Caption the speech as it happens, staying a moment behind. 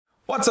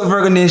What's up,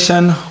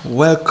 Virgonation?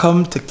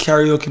 Welcome to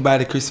Karaoke by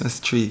the Christmas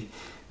Tree.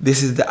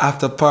 This is the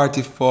after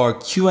party for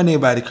Q&A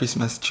by the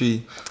Christmas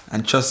Tree.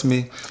 And trust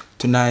me,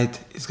 tonight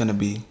is gonna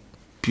be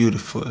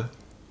beautiful.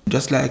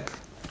 Just like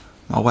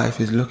my wife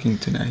is looking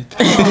tonight.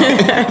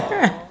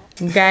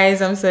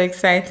 Guys, I'm so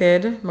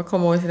excited. I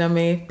come out in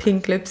my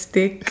pink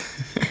lipstick.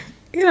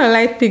 You know,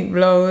 light pink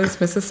blouse,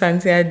 my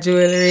SUSANCIA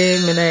jewellery,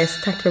 my nice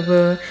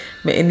stackable,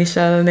 my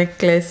initial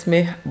necklace,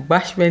 my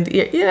bashment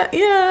ear. Yeah.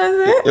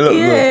 You look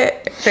good.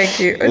 Thank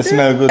you. You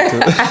smell good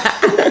too.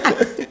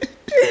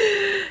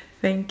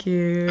 Thank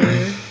you.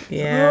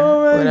 Yeah,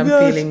 but I'm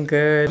feeling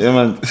good. Yeah,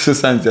 man,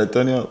 SUSANCIA,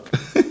 turn you up.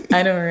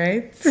 I know,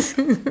 right?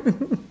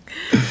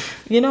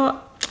 You know,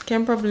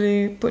 can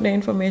probably put the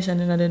information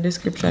in the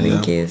description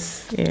in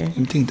case. Yeah.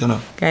 You think, turn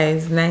up.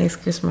 Guys, nice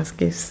Christmas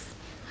gifts.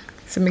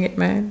 So me get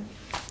mine.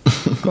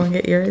 Go and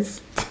get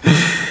yours.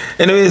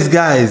 Anyways,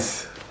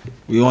 guys,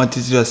 we want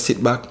you to just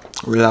sit back,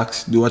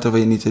 relax, do whatever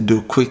you need to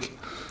do quick,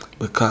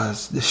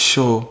 because the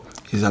show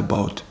is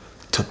about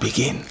to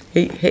begin.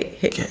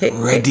 Get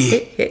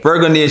ready.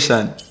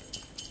 Virgonation.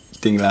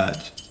 Think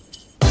large.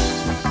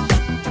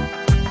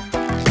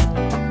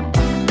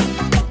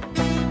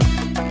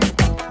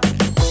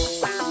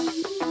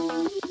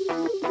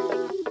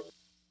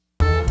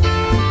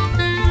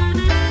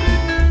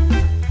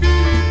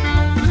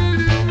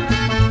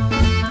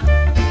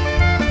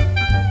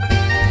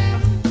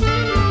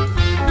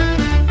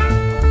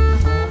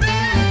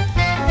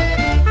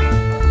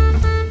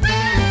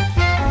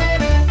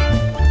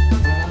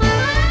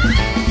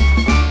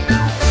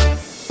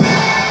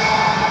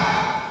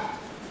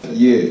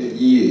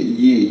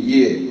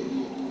 Yeah.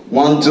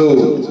 1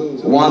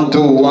 2 1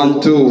 2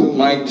 1 2.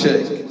 Mic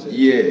check.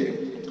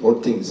 Yeah. All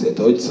things set.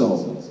 How it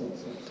sound?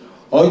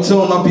 How it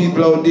sound, my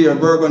people out there?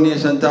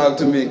 Virgonation, talk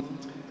to me.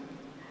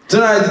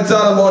 Tonight it's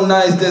all about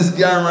niceness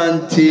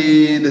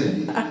guaranteed.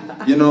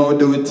 You know we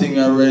do a thing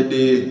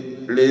already.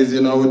 Lazy,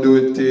 you know we do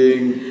a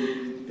thing.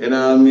 You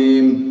know what I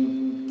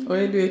mean? How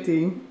you do a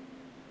thing?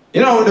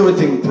 You know we do a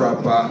thing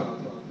proper.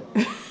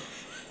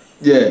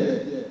 Yeah.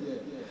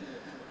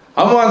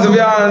 I want to be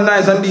all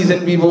nice and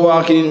decent people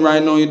walking in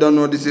right now. You don't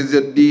know this is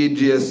your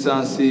DJ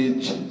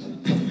Sausage.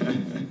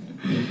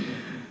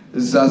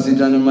 The sausage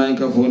on the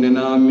microphone, you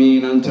know what I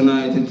mean? And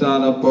tonight it's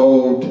all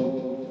about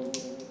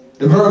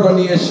the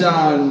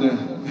Virgonation.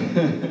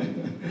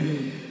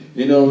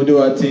 You know, we do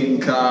a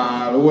thing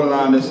called hold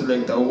on the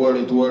selector, hold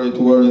it.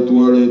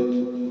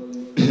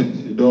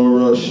 You don't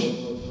rush.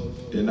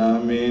 You know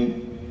what I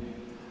mean?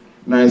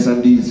 Nice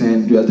and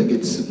decent, you have to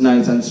get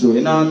nice and slow.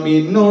 You know what I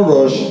mean? No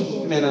rush.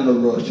 No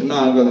rush, you're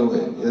not gonna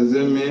wait, you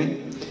see me?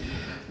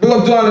 Big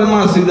up to all the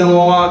massive that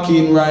walk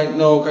in right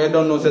now, because you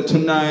don't know that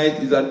tonight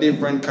is a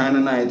different kind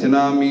of night, you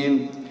know what I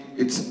mean?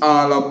 It's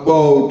all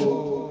about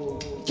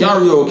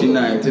karaoke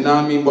night, you know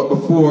what I mean? But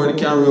before the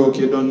karaoke,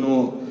 you don't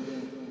know.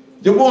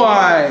 Your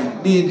boy,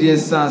 DJ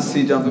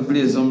Sausage, have to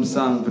play some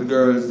song for the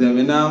girls, them,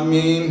 you know what I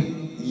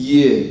mean?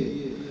 Yeah.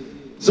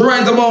 So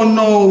right about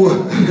now,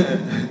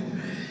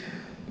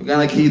 we're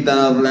gonna keep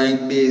that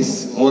like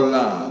this. Hold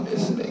on,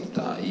 this like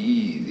that.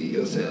 Easy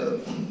yourself.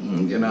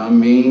 You know what I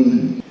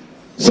mean?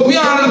 So we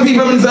are the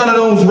people inside of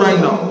those right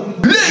now.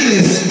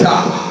 Ladies,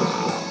 stop.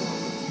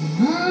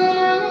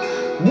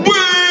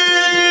 Well,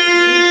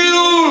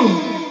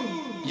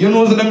 you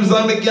know so them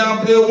songs they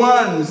can't play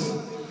once.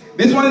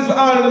 This one is for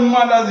all of the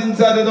mothers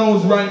inside of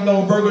those right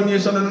now.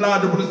 Virgonation and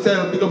Lord for the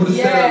self, big up for the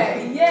self.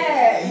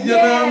 Yeah. You know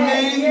what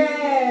I mean?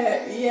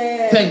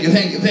 Yeah. Thank you.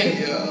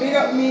 Big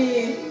up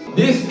me.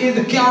 This is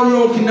the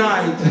karaoke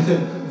night.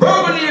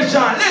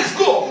 Virgonation, let's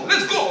go.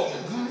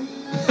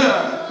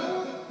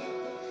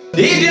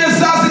 DJ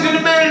Sausage in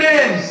the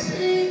building.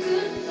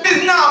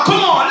 It's now,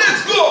 come on,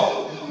 let's go.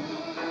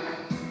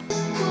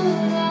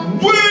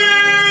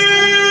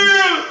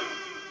 Well,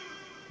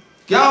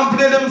 can't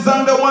play them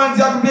songs the once,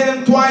 you have to play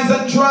them twice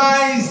and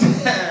thrice.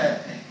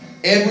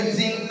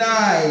 Everything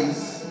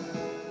nice.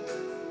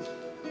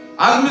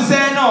 As me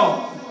say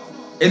now,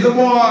 it's a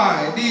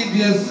boy,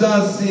 DJ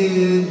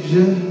Sausage.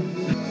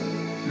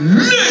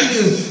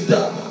 Ladies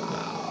stop.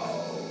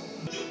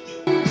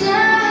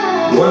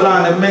 Well,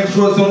 and make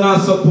sure so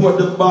not support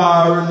the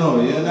bar, you know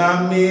what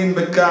I mean?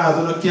 Because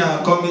you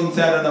can't come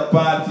inside of the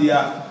party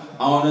and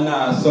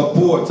not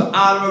support. So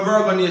all the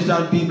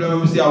Virgonation people,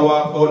 when we see I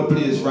walk out the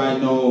place right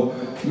now,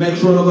 make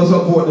sure you go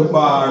support the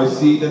bar.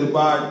 See that the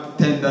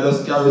bartender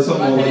just carry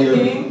something over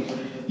here.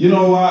 You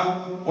know what?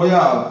 What you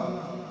have?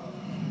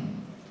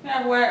 I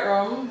have white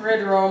rum,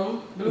 red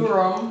rum, blue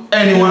rum.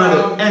 Any one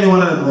of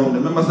them rum.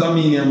 Remember some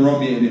medium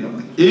rum here, you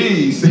know.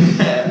 Easy.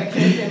 I can't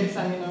play this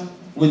song, you know.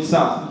 Which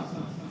song?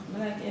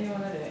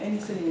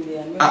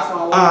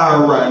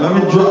 Alright, let me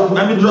drop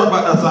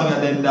back that song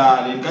and then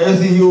darling. Because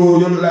you see you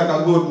look like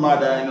a good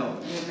mother, you know.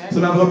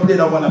 So I'm going to play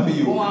that one for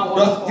you.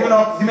 Just, you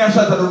know, give me a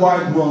shot at the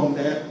white rum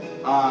there.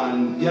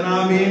 And, you know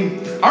what I mean?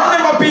 I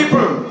remember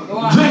people,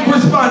 drink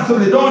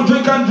responsibly, don't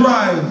drink and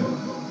drive.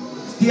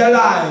 Stay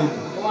alive.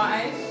 You want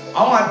ice? I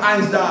want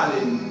ice,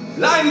 darling.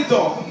 Line it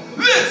up.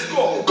 Let's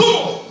go. Come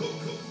on.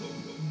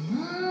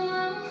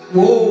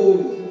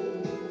 Whoa.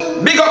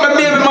 up my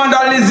baby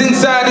mother lives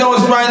inside the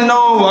house right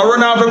now. I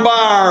run off the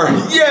bar.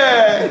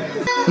 Yeah.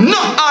 No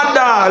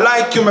other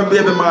like you, my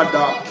baby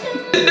mother.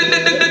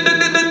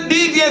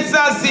 DJ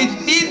Sausage,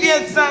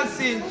 DJ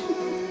Sausage.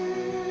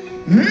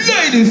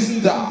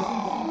 Ladies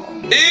star.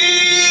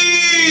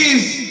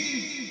 Ease.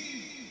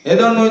 You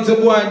don't know it's a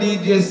boy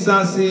DJ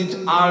Sausage.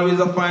 Always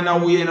a find a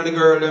way in the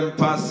girl them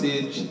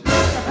passage.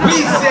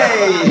 We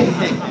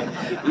say,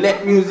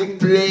 let music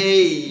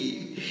play.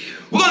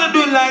 We're gonna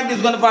do it like this,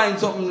 we're gonna find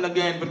something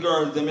again for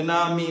girls, you know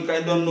what I mean?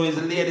 Cause I don't know it's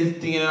the ladies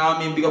thing, you know what I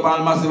mean? Big up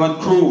all massive and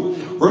crew.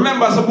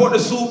 Remember, support the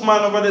soup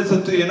man over there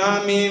too, you know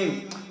what I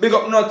mean? Big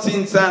up nuts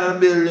inside of the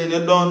building,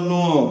 you don't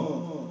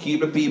know. Keep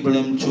the people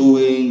them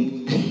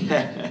chewing.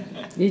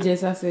 DJ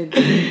Sausage.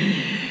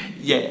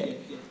 Yeah.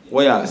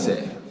 What y'all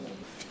say?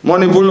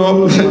 Money pull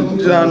up,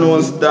 John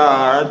no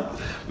start.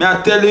 Me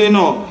I tell you, you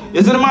know,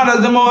 you see the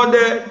mothers them out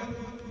there?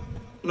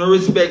 No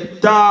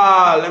respect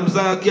all. Them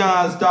say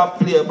can't stop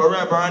play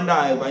forever and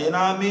ever, you know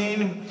what I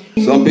mean?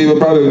 Some people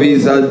probably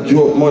visa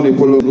joke money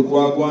pull up. Look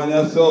what go on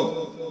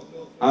yourself.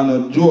 And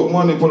a joke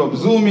money pull up.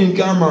 Zoom in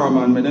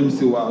cameraman, make them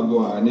see what go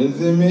on. You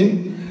see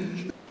me?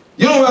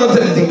 You know we're gonna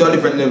take the thing to a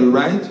different level,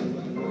 right?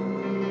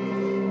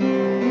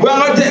 We're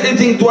gonna take the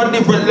thing to a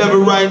different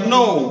level right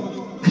now.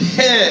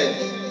 Yeah.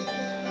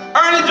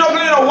 Early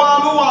juggling a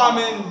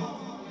warming.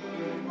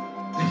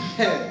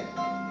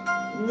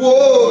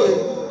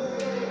 Whoa.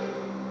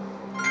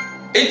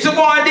 It's a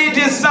boy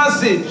DJ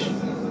Sausage.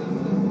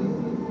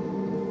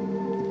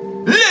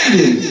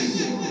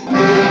 Ladies.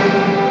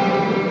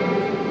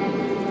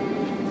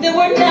 There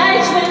were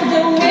nights when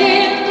the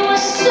wind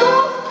was so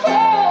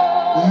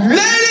cold.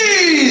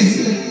 Ladies.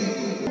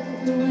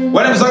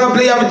 When them song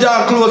play, have a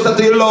jaw closer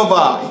to your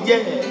lover. Yeah.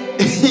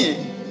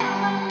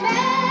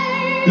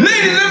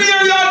 Ladies, let me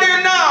hear you out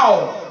there now.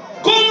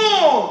 Come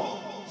on.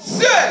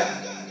 Say.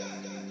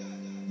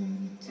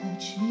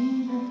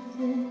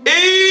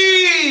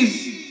 Ease.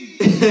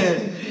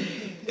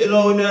 You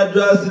know, when you're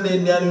dressing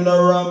in there, you're not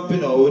ramp, you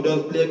know, we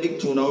just play big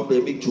tune, we play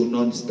big tune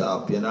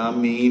non-stop, you know what I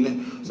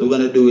mean? So we're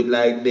gonna do it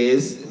like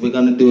this, we're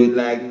gonna do it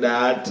like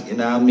that, you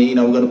know what I mean?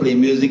 And we're gonna play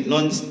music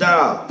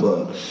non-stop.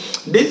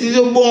 This is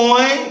your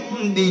boy,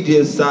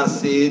 DJ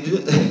Sausage.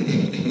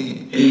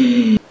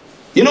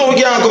 You know, we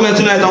can't come here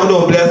tonight and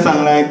don't play a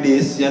song like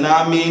this, you know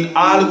what I mean?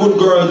 All the good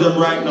girls them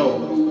right now.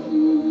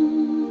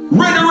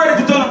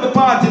 Ready to turn up the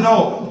party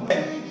now.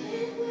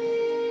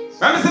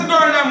 Let me see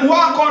girl them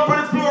walk out on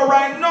the floor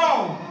right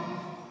now.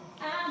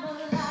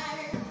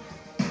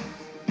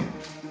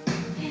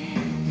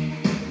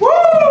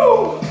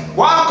 Woo!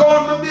 Walk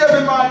out to baby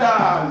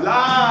mother,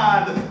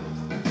 lad.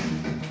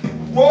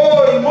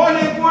 Whoa,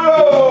 money pull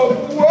up.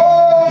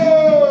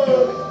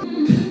 Whoa!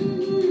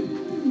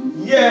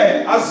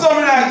 Yeah, I saw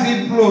me like it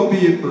blow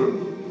people.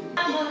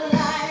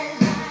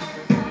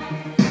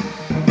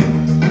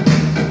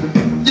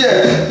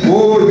 Yeah,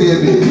 whoa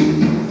baby.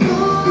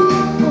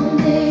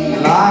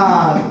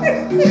 Lad,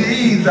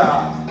 Jesus.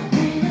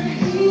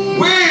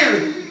 Will!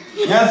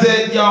 I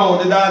said, yo,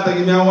 the doctor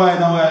give me a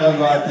wine and wine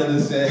ago, I tell you,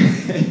 say, you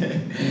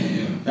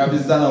have to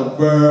stand up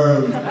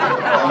firm.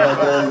 I'm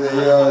going to say,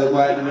 yo, the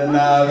wine in the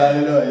knob,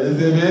 you know, you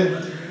see me?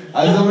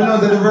 And so we know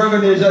that the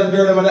Virgonation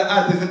girl, them are the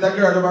artists that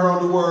girl them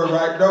around the world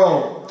right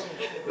now.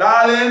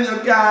 Darling, you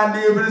can't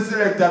deal with the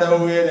selector that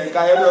way,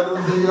 because you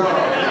don't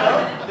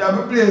know, you have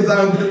to play a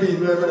song for the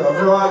people, you know. You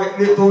don't want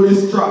to get too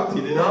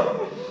distracted, you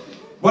know.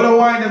 But the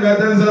wine them, I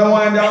tell you, the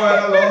wine that way,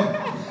 you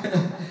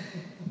know.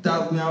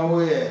 Tap me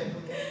away.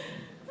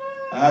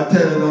 I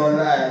tell you no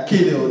lie,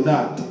 kill you or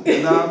not.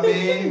 You know what I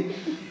mean?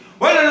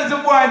 Well, then it's a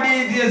boy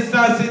DJ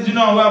Sausage, you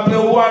know, we'll play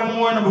one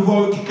more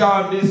before we kick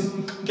out this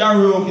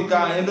karaoke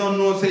car. You don't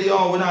know, say,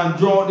 yo, we're not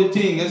draw the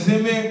thing, you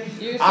see me?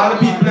 All the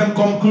people them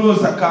come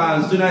closer,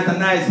 cause tonight a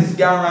nice is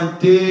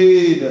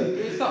guaranteed.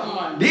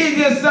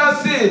 DJ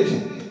Sausage,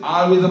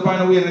 always upon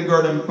the way in the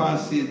girl them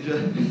passage.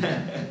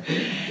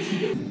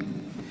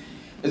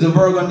 It's a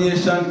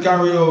Virgonation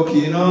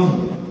karaoke, you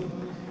know?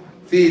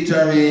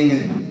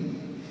 Featuring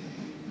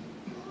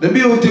the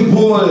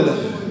beautiful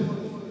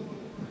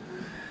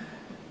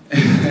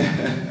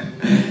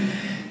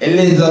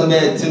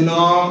Elizabeth, you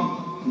know?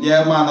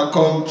 Yeah, man, I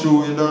come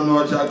through, you don't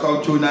know, I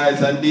come through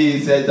nice and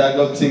decent. I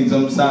go sing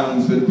some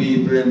songs for the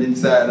people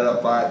inside of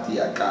the party,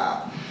 a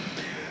car.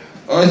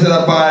 Oh, it's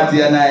a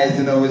party and nice,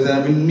 you know, it's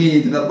a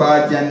meet in the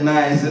party and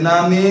nice, you know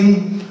what I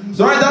mean?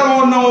 So right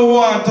now, now we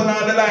want to turn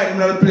on the light in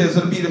the place so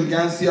the people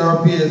can see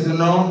our face, you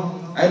know?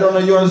 I don't know,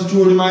 yours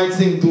truly might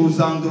sing 2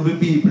 songs to the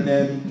people,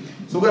 then.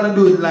 So we're gonna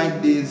do it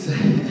like this.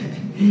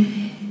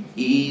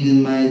 Easy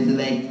my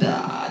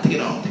selector. Take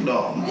it on,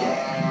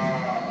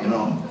 yeah. You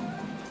know.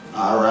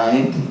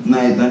 Alright.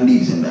 Nice and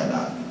decent like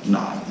that.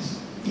 Nice.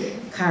 Yeah.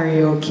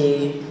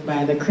 Karaoke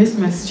by the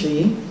Christmas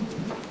Tree.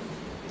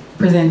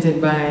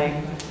 Presented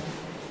by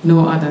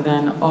no other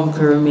than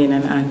Uncle Romain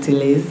and Auntie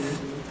Liz.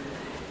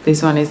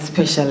 This one is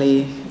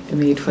specially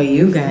made for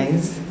you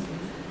guys.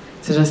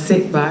 So just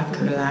sit back,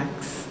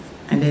 relax,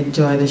 and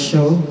enjoy the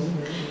show.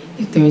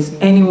 If there's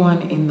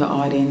anyone in the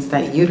audience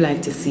that you'd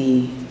like to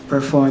see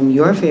perform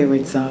your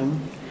favorite song,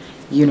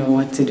 You know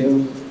what to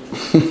do.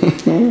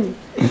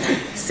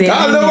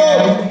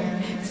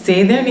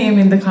 Say their name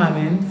in the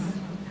comments,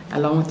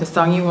 along with the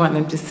song you want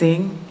them to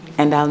sing,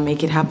 and I'll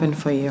make it happen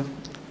for you.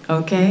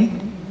 Okay?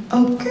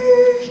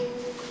 Okay.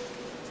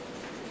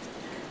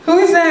 Who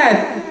is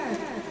that?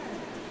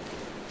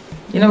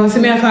 You know,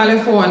 see me I call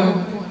your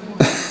phone.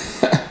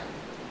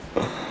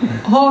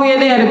 How you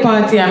there at the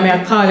party and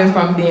I call you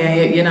from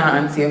there, you not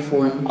answer your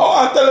phone.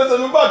 Oh, I tell us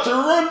I'm about to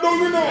run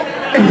down, you know.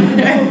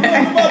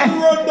 I'm about to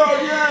run down,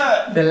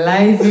 yeah. The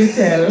lies you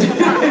tell.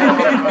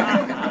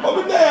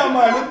 Over there,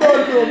 man.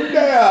 Over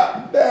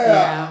there.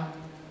 Yeah.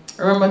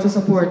 Remember to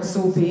support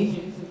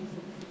Soapy.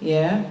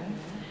 Yeah.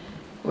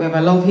 We have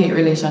a love-hate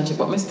relationship,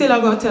 but I still I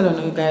gotta tell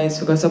you guys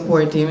to go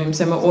support him. He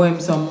said I owe him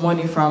some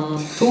money from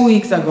 2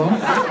 weeks ago.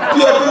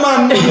 Yeah,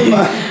 man.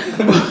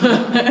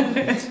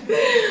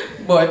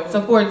 But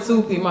support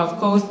Soapy. Him have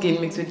cow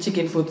skin mixed with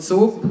chicken foot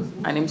soup,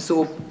 and him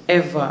soap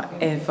ever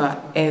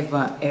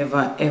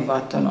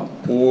turn up.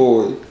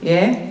 Whoa.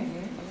 Yeah?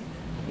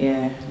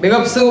 Yeah. Big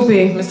up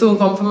Soapy. I soon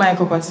come for my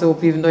cup of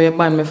soap, even though you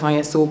banned me from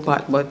your soap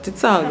pot, but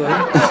it's all good.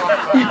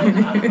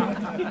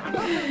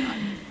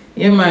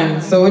 Yeah,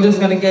 man. So we're just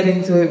gonna get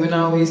into it. We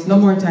now waste no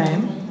more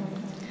time.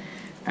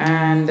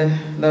 And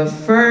the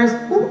first,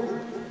 what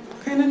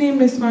kind of name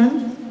this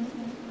man?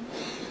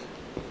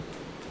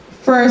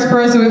 First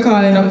person we're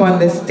calling up on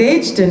the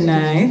stage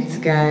tonight,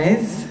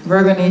 guys.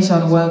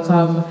 Virgonation,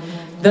 welcome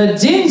the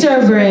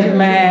Gingerbread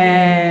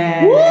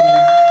Man. Woo!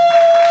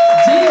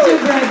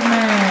 Gingerbread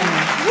Man.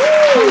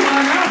 Woo! Come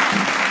on up.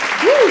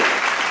 Woo!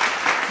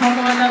 Come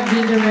on up,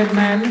 Gingerbread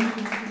Man.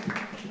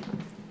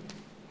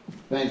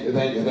 Thank you.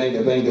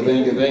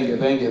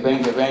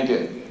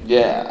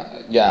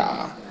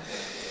 Yeah.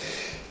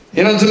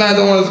 You know, tonight I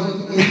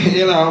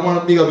want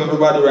to big up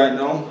everybody right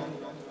now.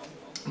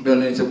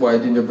 Building it's your boy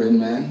Gingerbread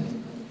Man.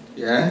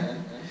 Yeah.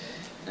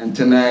 And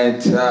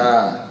tonight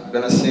I'm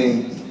gonna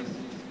sing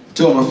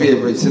two of my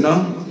favorites, you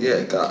know?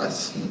 Yeah,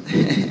 guys.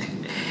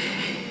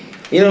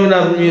 You don't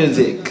love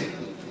music.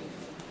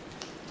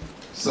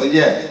 So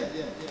yeah.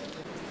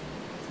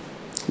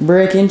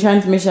 Breaking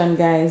transmission,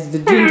 guys. The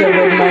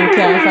Gingerbread Man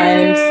can't find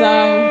him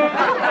song.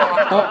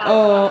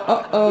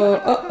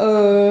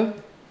 Uh-oh.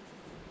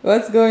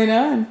 What's going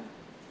on?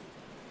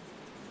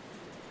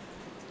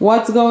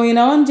 What's going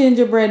on,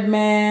 Gingerbread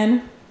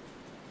Man?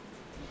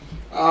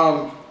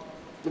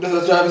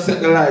 Because I try to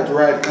set the light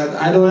right, because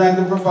I don't like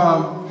to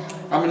perform.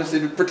 I'm gonna see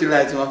the pretty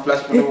lights when I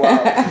flash for the wall.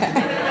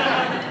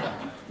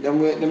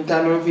 them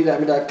time don't feel like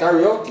me that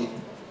karaoke.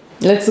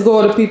 Let's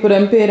go to people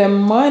and pay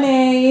them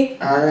money.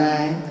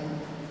 Alright.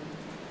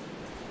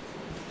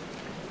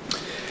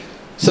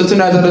 So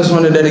tonight I just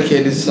want to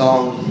dedicate this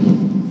song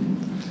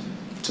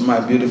to my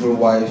beautiful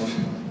wife.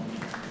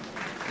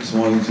 Just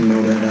want you to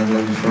know that I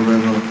love you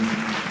forever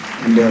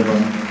and ever.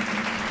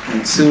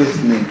 And stay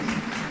with me.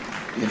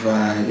 If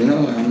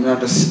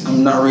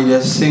I'm not really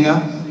a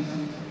singer,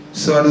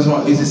 so I just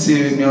want you to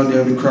see with me out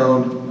there in the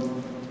crowd.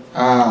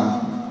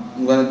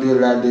 I'm gonna do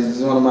it like this. This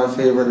is one of my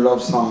favorite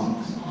love songs.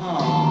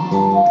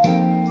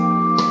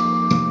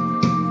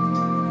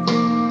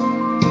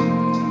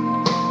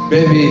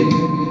 Baby,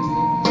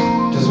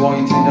 just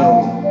want you to know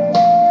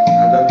I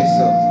love you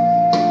so.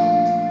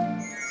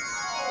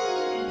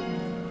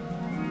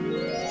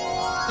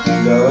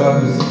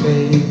 Love has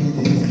played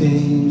these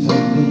games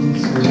on me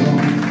so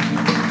long.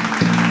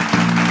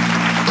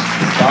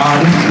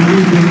 Starting to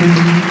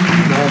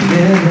believe I'll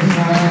never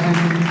find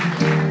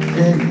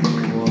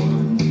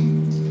anyone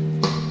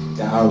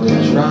that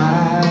will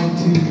try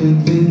to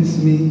convince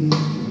me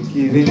to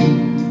give in.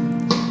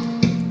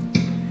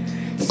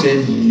 Said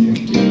you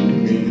can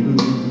win.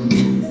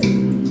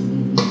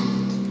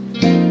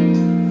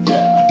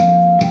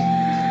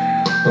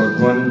 But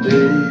one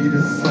day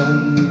the sun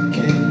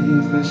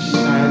came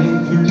shining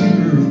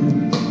through.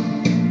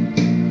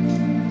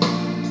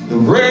 The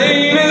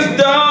rain is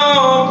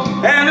down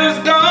and the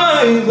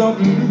skies are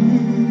blue.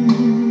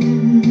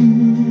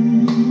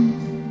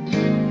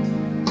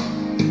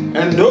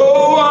 And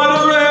oh, what a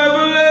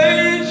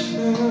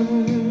revelation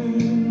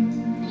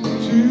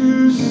to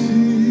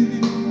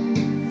see.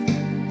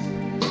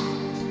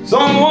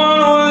 Someone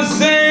was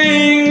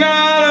saying I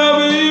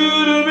love you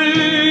to me.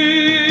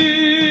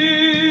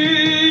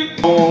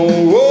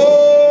 Oh,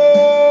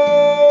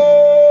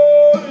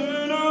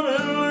 in a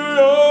million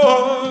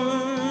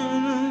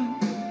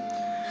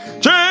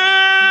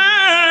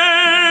chains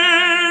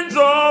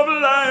of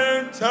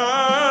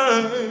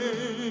lifetime,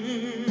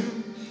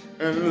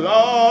 and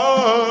life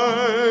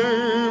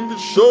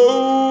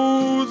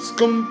shows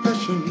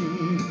compassion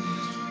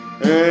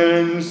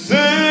and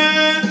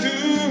said to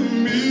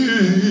me,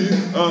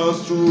 a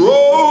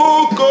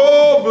stroke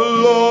of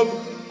love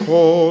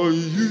for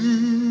you.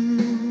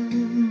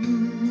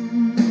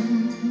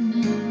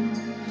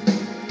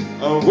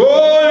 I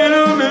want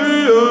a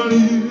million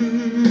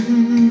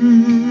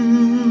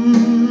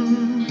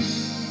years.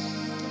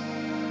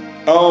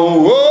 I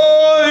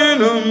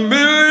want a million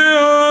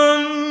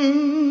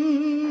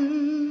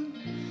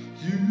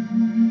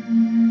years.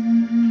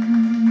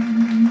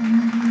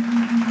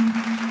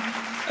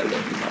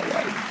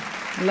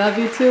 Love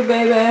you too,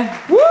 baby.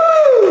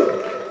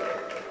 Woo!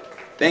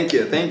 Thank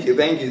you, thank you,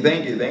 thank you,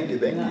 thank you, thank you,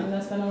 thank you. I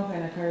understand what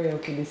kind of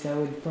karaoke this is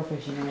with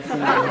professional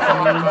singers.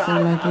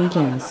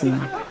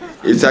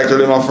 It's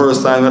actually my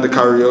first time at the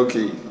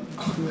karaoke.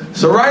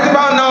 So right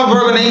about now,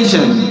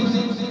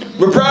 Virgonation,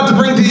 we're proud to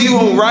bring to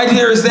you right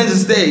here at center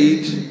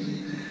stage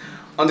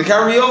on the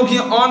karaoke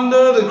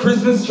under the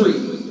Christmas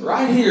tree,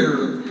 right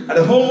here at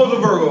the home of the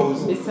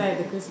Virgos. Beside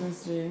the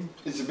Christmas tree.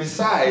 It's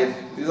beside.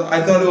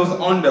 I thought it was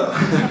under.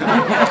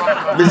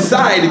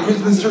 Beside the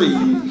Christmas tree,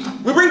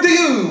 we bring to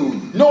you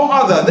no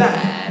other than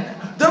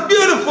the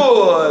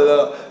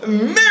beautiful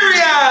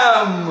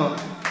Miriam.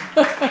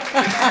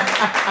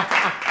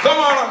 Come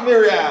on up,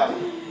 Miriam.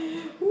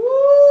 Woo!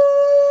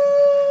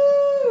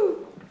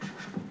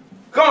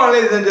 Come on,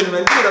 ladies and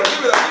gentlemen. Give it up,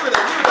 give it up, give it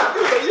up, give it up,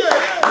 give it up. Yeah.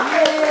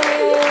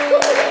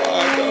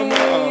 Come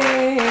on.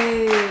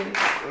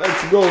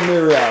 Let's go,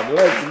 Miriam.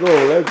 Let's go,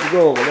 let's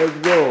go, let's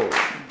go.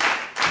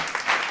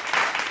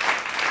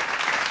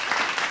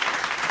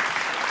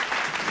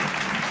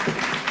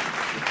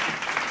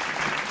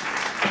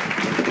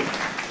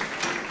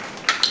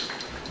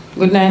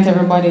 Good night,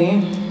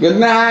 everybody. Good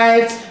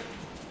night.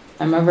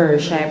 I'm a very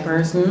shy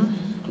person.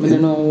 I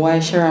don't know why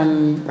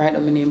Sharon write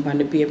my name on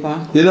the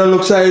paper. You don't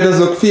look shy, you just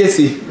look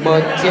facey.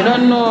 But you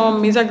don't know,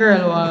 me's a girl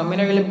who I don't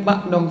really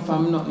back down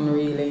from nothing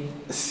really.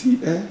 See,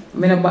 eh?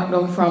 I don't back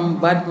down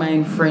from bad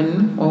mind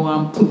friend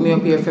or put me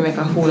up here to make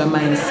a fool of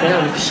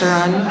myself.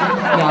 Sharon,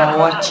 I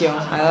watch you.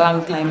 A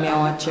long time I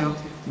watch you.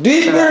 Do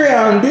it,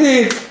 Miriam, do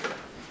it.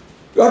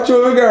 Watch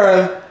over,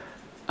 girl.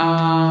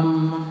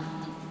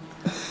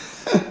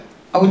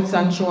 I would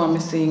sing she want me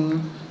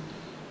sing.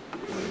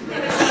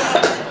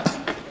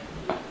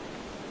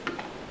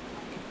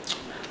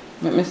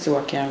 Let me see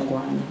what can go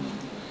on.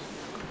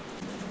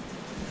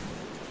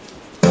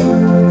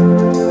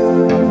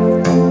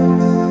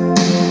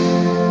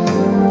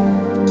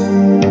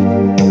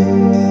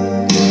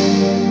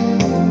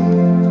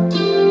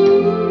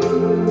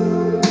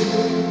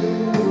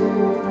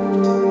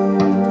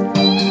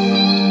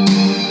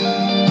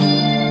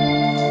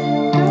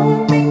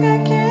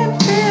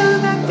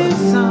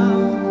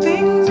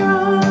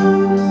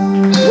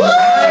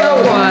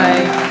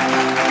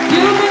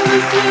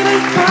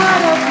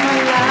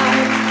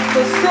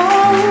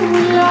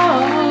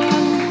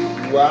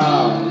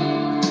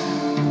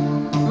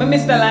 I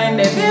missed the line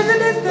there.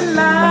 There's the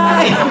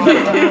line.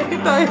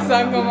 Thought it's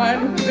song, come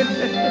on.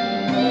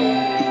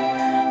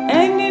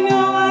 And you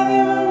know what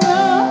you're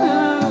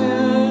wrong.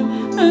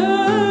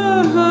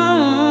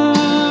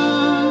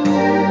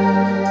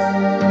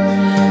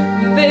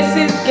 This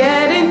is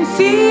getting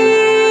serious.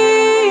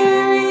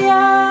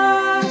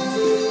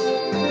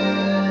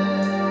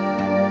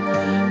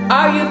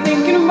 Are you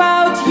thinking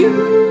about you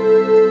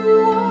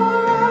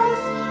or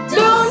us?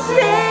 Don't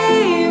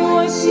say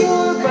what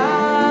you're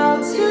about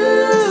to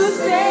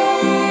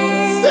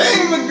say.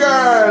 Sing the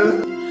girl.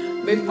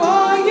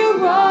 Before you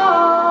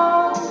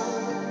roll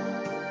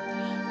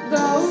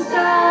those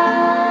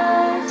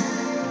eyes,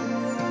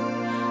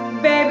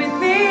 baby,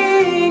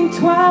 think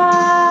twice.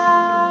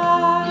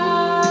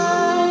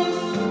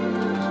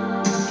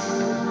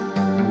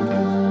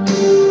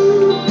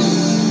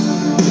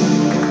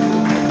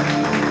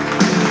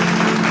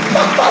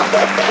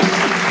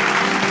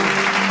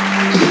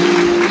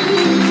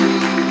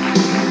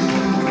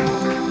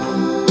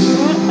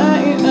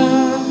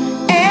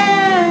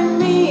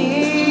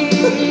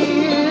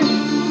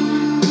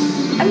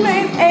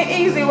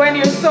 When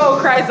your soul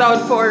cries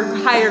out for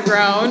higher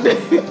ground.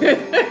 Because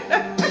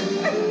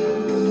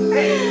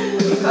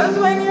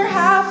when you're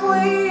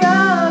halfway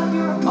up,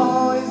 you're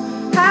always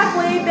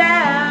halfway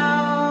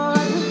down.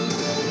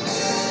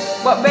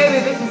 But baby,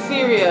 this is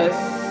serious.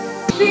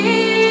 Serious.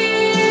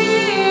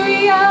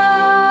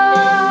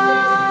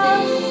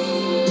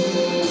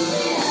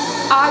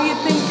 Are you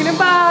thinking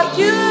about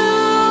you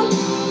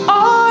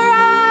or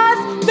us?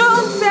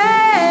 Don't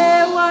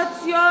say what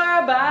you're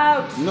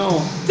about.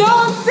 No.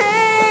 Don't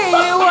say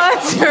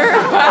what you're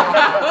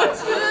about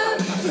to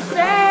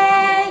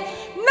say.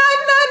 No,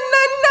 no,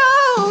 no, no.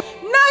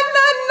 No,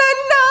 no, no,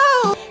 no.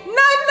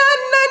 No, no,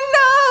 no,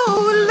 no.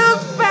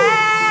 Look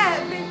back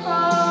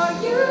before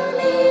you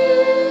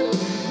leave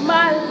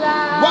my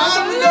life.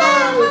 One Live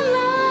girl. my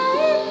life.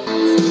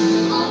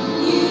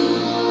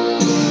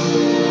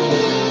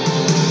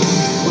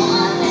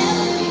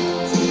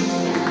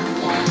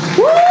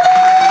 Woo!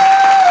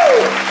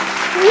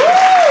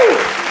 Woo!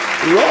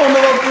 Round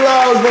of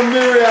applause for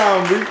Miriam.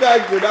 We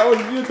thank you. That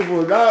was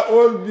beautiful. That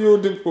was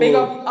beautiful. Big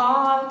up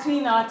all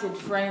clean-hearted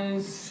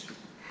friends.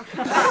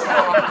 Now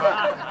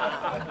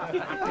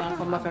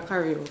come back to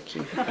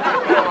karaoke.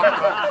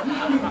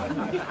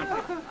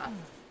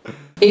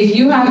 If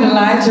you have a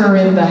lighter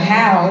in the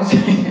house,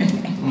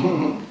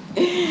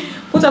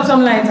 put up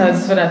some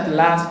lighters for that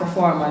last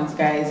performance,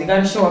 guys. You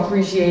gotta show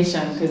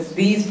appreciation because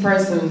these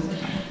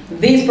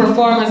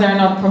performers are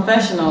not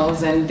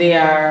professionals and they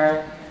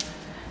are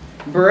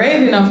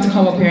brave enough to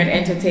come up here and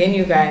entertain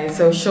you guys.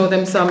 So show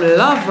them some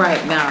love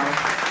right now.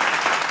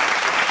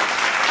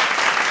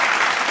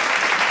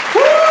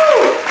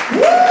 Woo!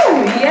 Woo!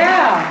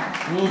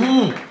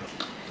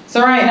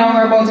 So right now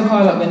we're about to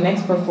call up the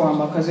next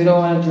performer because we don't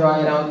want to draw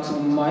it out too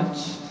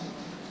much.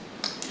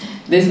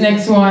 This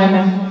next one,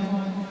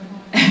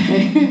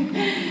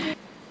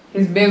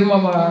 his baby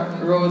mama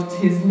wrote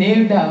his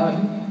name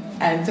down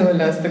and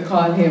told us to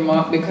call him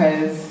up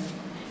because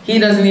he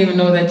doesn't even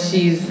know that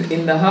she's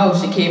in the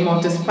house. She came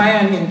out to spy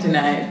on him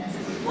tonight.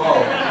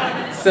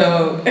 Wow.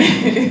 So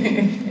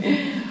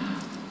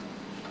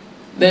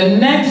the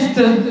next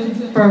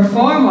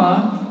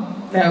performer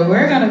that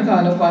we're gonna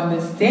call up on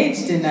the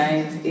stage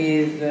tonight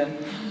is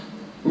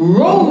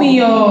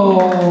Romeo.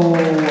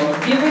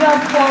 Give it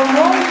up for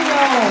Romeo.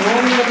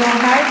 Romeo, don't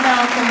hide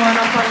now. Come on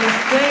up on the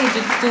stage.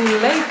 It's too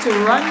late to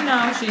run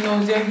now. She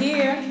knows you're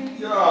here.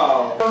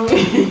 Yo. Don't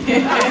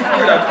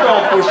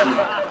push me.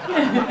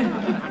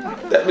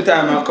 Let me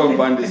time I come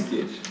on the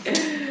stage.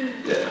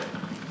 Yeah.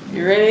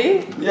 You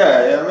ready?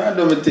 Yeah, I'm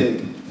doing my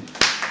thing.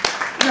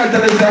 I'm not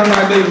telling you I'm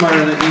not doing my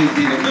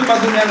easy. You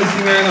must have never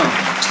seen me now.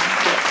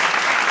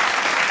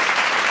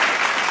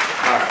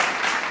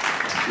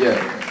 Yeah.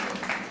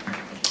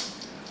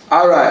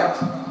 All right.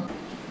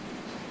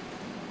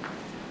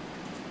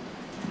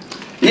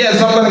 Yeah,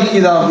 so I'm gonna kick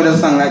it off with a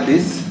song like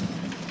this.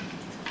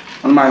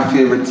 One of my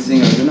favorite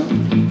singers, you know.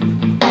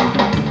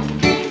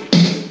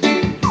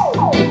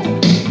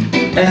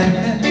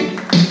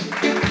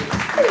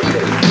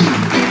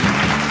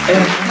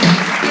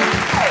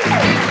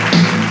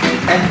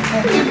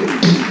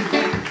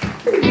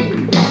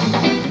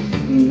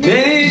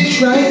 They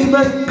tried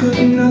but could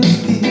not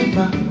steal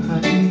my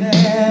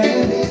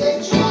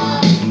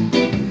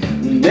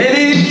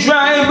They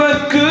tried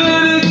but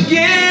couldn't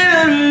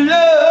get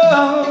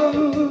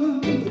along.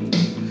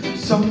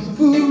 Some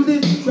fool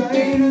did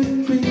try to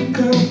drink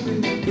up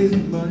with his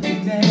money.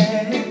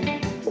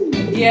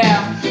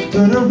 Yeah.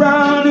 Turn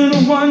around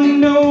and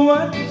wonder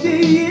what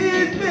she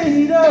is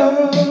made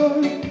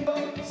of.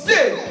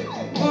 Say,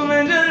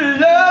 woman to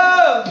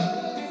love,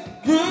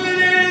 good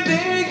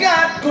everything we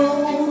got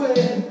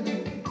going,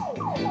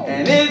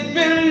 and it's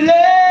been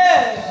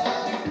less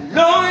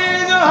long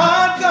as the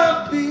hearts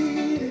are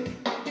beating.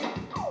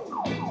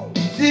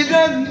 She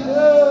doesn't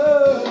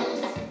love.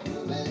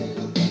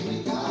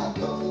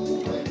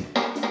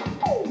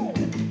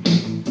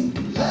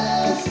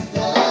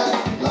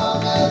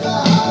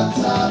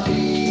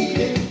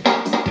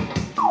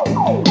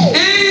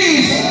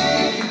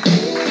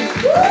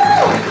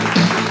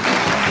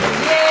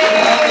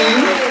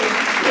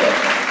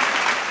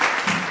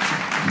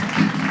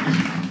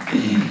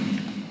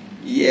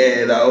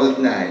 Yeah, that was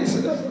nice.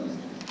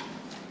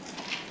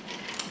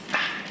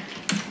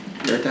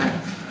 Your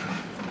time.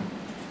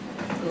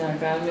 Yeah,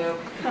 got milk.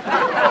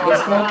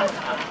 This one.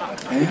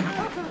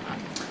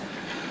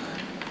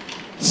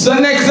 So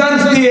next on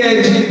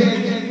stage,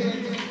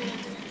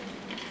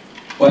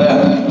 well,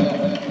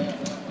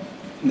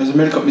 there's a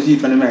milk up my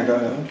teeth on the mic.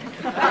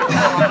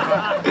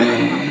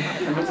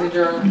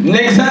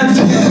 Next on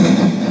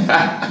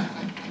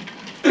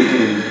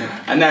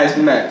a nice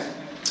match.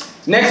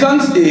 Next on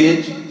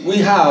stage, we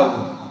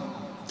have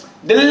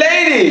the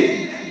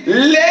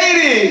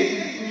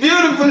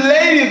beautiful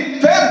lady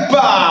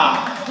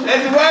Peppa.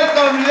 Let's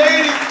welcome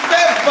Lady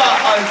Peppa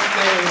on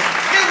stage.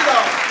 Give it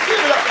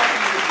up, my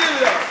people, give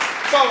it up.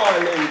 Come on,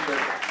 Lady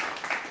Peppa.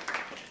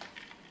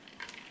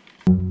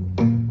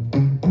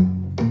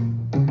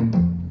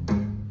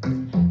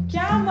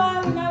 Come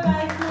on, in a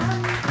life, man.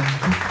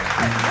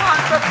 Come on,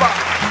 Peppa.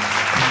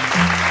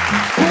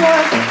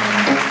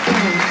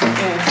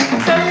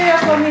 So we are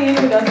coming in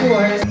with a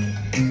course.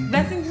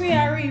 Blessings we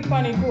are reap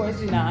on the course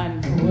in a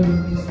handful.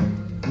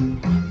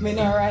 Me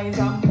no rise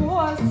and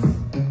boast.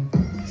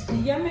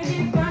 Yeah, me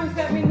give thanks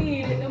that me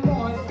need it the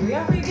most. We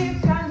have to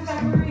give thanks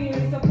that we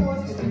really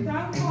supposed to be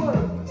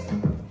thankful.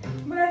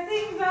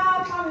 Blessings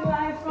are for my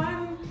life,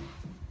 man.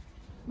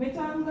 Me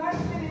thank God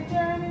for the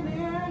journey, the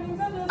earnings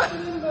are just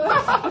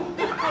symbols.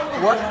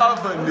 What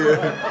happened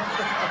there?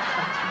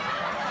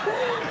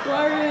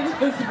 What really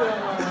just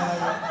going on?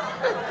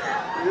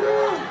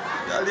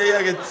 Yeah, I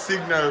get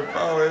signal,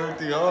 power,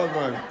 everything, all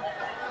man.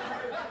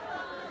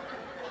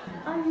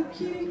 Are you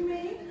kidding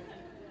me?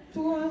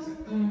 To us?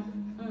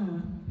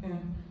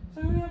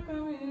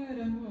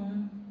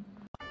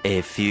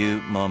 A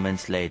few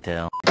moments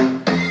later. We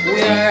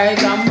are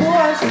right on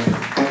board.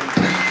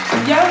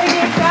 Yeah, we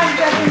give thanks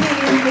that we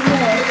need the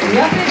most. We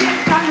have to give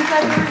thanks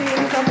that we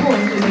really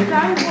supposed to be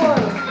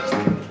thankful.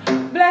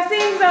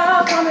 Blessings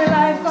are upon my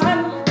life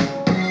and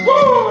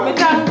we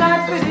thank God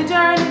for the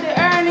journey, the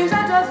earnings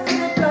are just to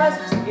the plus.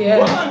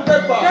 Yeah.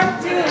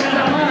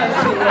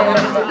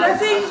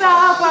 Blessings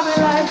are upon my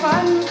life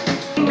and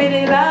me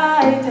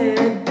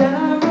delighted,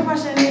 my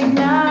passion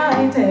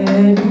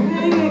ignited,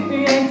 make me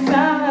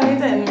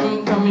excited,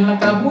 coming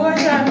like a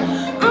potion.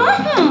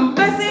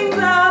 Blessings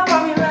are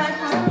upon my life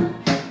and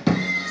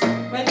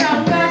we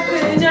thank God for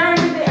the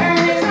journey, the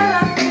earnings are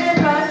just to the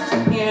plus.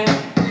 Yeah.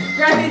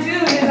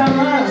 Gratitude is a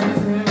must.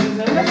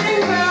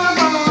 Blessings are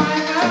upon my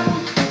life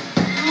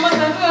and must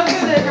have to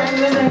feel the friends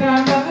that I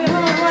got.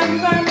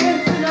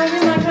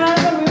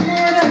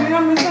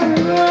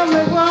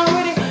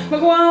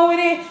 Go on with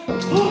it.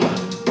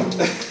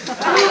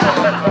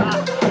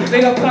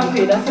 Big up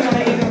coffee, that's what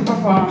I even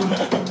perform.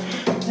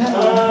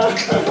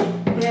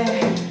 Yeah.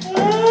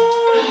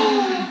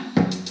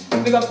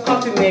 Big up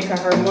coffee maker,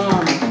 her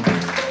mom.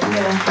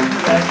 Yeah.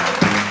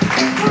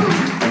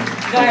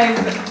 Guys,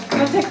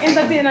 don't take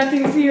entertainer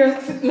things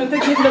serious. Don't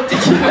take it light.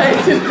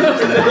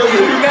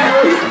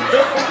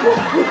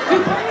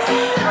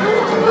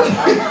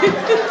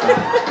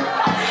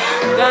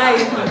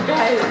 Guys.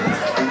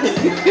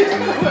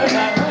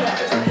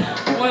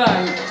 Hold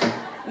on.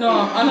 No,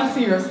 on a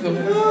serious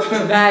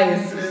note.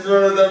 Guys,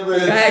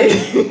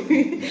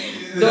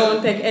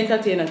 don't take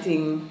entertainer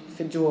thing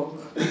for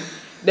joke.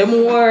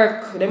 Them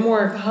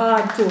work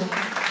hard too.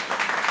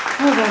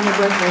 Oh God, my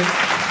breakfast.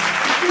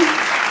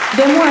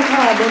 Them work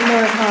hard to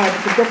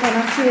go up on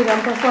a stage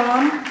and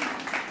perform.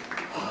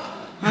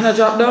 And I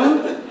drop down.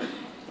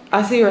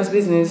 A serious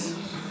business.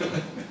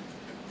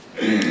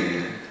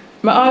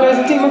 But always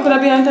think I could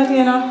have been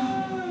entertainer.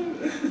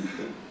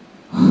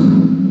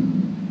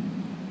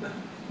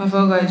 I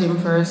forgot gym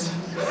first.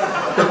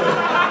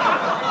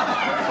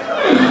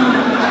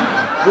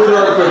 Good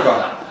work, Peppa.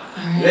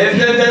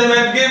 Ladies and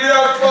gentlemen, give it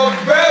up for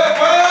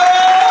Peppa!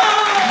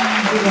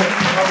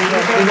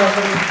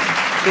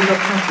 Big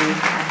up coffee.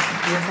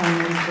 Yes, I'm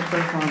ready to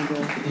perform,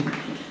 girl.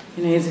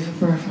 You know, easy to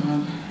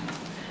perform.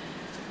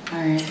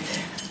 Alright.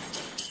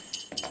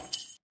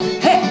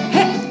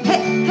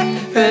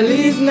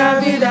 Feliz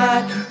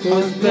Navidad,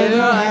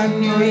 prospero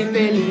año y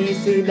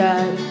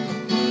felicidad.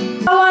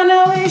 I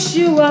wanna wish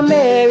you a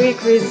Merry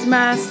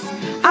Christmas.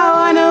 I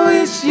wanna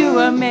wish you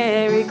a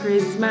Merry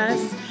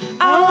Christmas.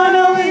 I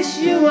wanna wish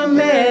you a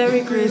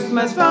Merry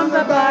Christmas from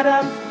the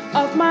bottom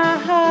of my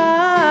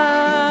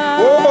heart.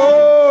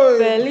 Whoa.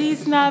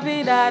 Feliz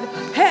Navidad,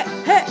 hey,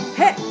 hey,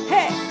 hey,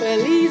 hey.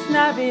 Feliz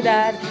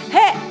Navidad,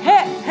 hey,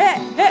 hey, hey,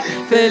 hey.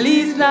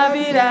 Feliz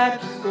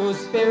Navidad,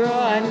 prospero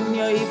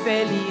año y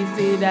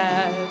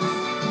felicidad.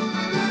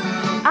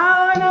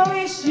 I wanna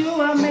wish you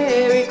a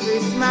Merry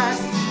Christmas.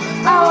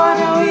 I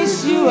wanna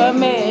wish you a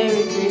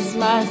Merry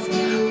Christmas.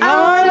 I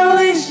wanna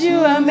wish you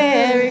a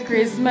Merry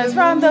Christmas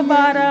from the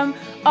bottom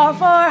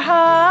of our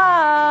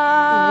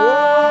hearts.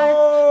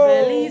 Whoa.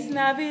 Feliz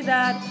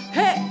Navidad,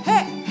 hey,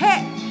 hey,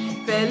 hey.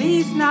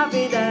 Feliz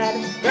Navidad.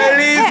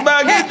 Feliz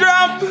baggy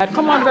drop!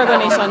 Come on,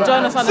 Virgonation,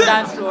 join us on the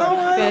dance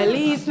floor.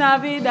 Feliz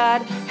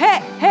Navidad,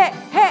 hey, hey,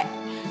 hey.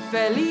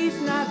 Feliz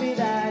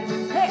Navidad,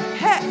 hey,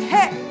 hey,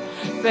 hey.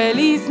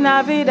 Feliz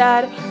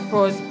Navidad,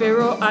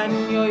 prospero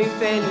año y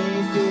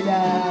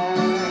felicidad.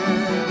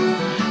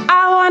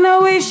 I wanna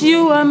wish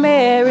you a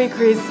Merry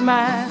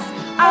Christmas.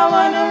 I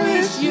wanna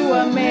wish you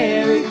a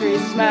Merry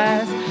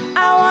Christmas.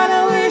 I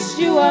wanna wish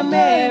you a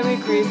Merry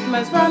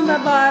Christmas from the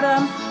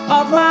bottom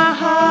of my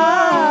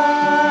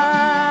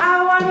heart.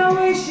 I wanna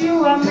wish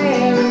you a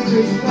Merry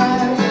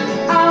Christmas.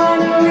 I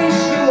wanna wish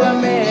you a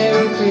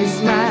Merry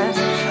Christmas.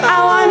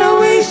 I wanna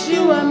wish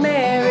you a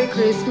Merry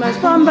Christmas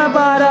from the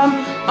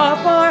bottom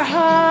of our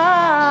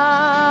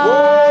heart.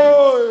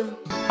 Whoa.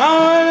 I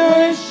wanna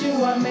wish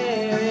you a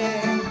Merry.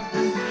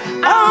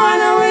 I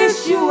wanna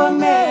wish you a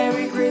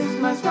Merry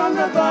Christmas from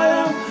the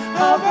bottom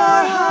of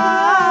our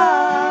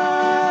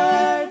hearts.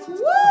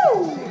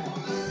 Woo!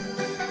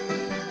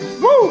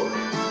 Woo!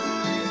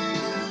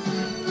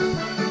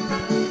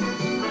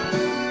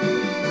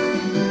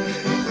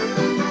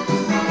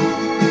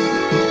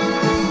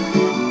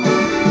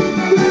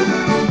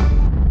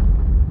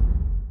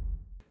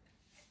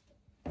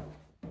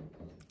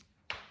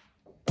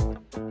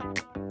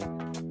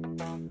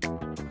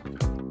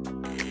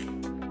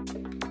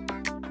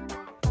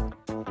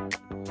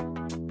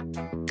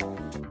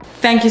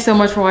 Thank you so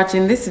much for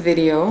watching this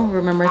video.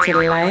 Remember to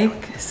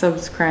like,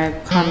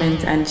 subscribe,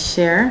 comment, and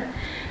share.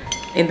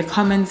 In the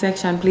comment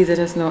section, please let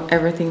us know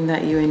everything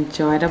that you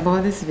enjoyed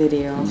about this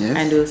video. Yes.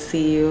 And we'll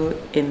see you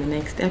in the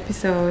next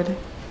episode.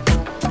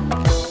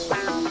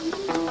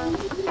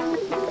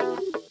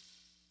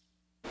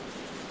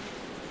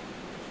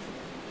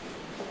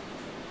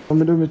 I'm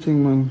doing my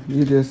thing, man.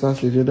 DJ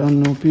Sausage, you don't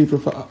know people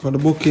for the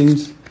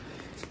bookings.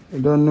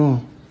 You don't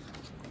know.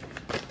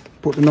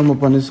 Put the number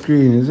up on the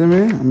screen, you see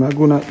me? I'm not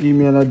gonna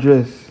email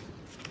address.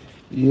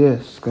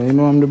 Yes, because you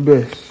know I'm the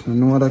best. I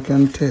know what I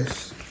can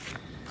test.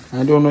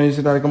 I don't know, you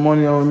see that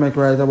money I will make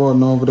right about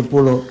now for the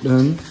pull up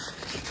then.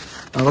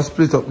 I will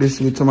split up this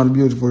with some of the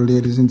beautiful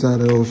ladies inside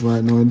the house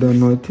right now. I don't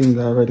know things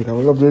already. I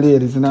love the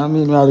ladies, you know what I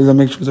mean? We always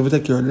make sure we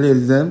take care of the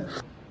ladies then.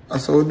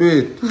 That's how we do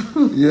it.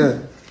 Yeah.